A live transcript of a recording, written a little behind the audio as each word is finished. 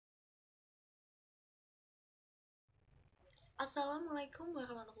Assalamualaikum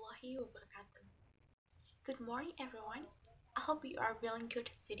warahmatullahi wabarakatuh. Good morning, everyone. I hope you are feeling good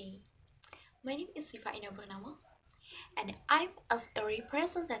today. My name is Siva Purnama, and I'm as a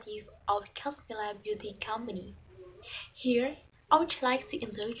representative of Castella Beauty Company. Here, I would like to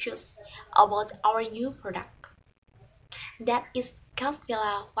introduce about our new product. That is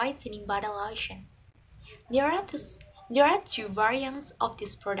Castella Whitening Body Lotion. There are two variants of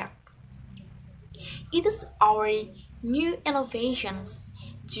this product. It is our new innovations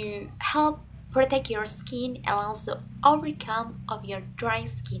to help protect your skin and also overcome of your dry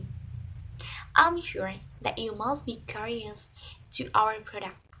skin. I'm sure that you must be curious to our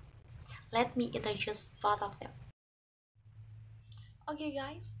product. Let me introduce both of them. Okay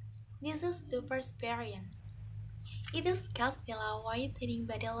guys, this is the first variant. It is Castella Whitening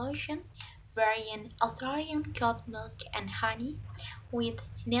Body Lotion variant Australian goat milk and honey with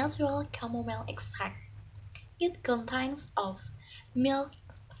natural chamomile extract. It contains of milk,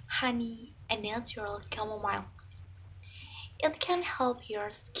 honey, and natural chamomile. It can help your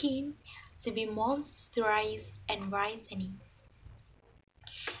skin to be moisturized and brightening.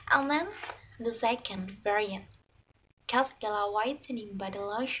 And then the second variant, Castella Whitening Body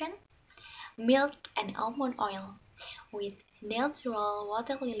Lotion, milk and almond oil with natural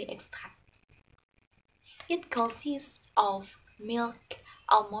water lily extract. It consists of milk,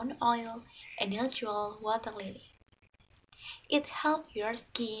 almond oil, and natural water lily. It helps your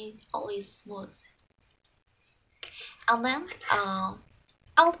skin always smooth. And then I'll,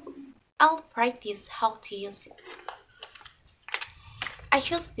 I'll practice how to use it. I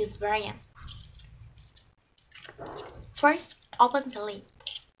choose this variant. First, open the lid.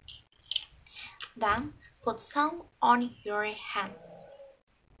 Then, put some on your hand.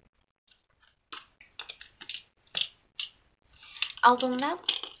 Alternate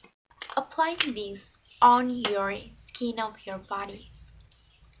applying this on your skin of your body.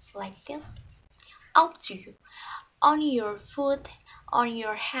 Like this. Up to you. On your foot, on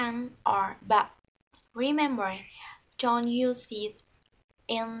your hand, or back. Remember, don't use it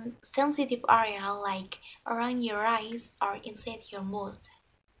in sensitive area like around your eyes or inside your mouth.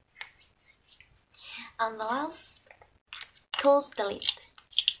 And the last, close the lid.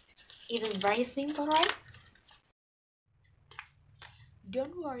 It is very simple, right?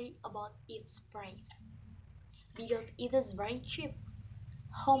 Don't worry about its price because it is very cheap.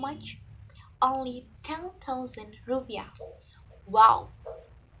 How much? Only 10,000 rupiah. Wow!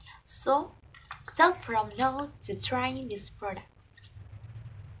 So, start from now to try this product.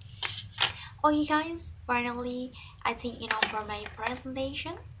 Okay guys, finally, I think enough for my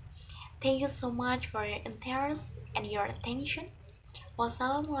presentation. Thank you so much for your interest and your attention.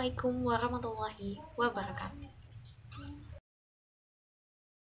 Wassalamualaikum warahmatullahi wabarakatuh.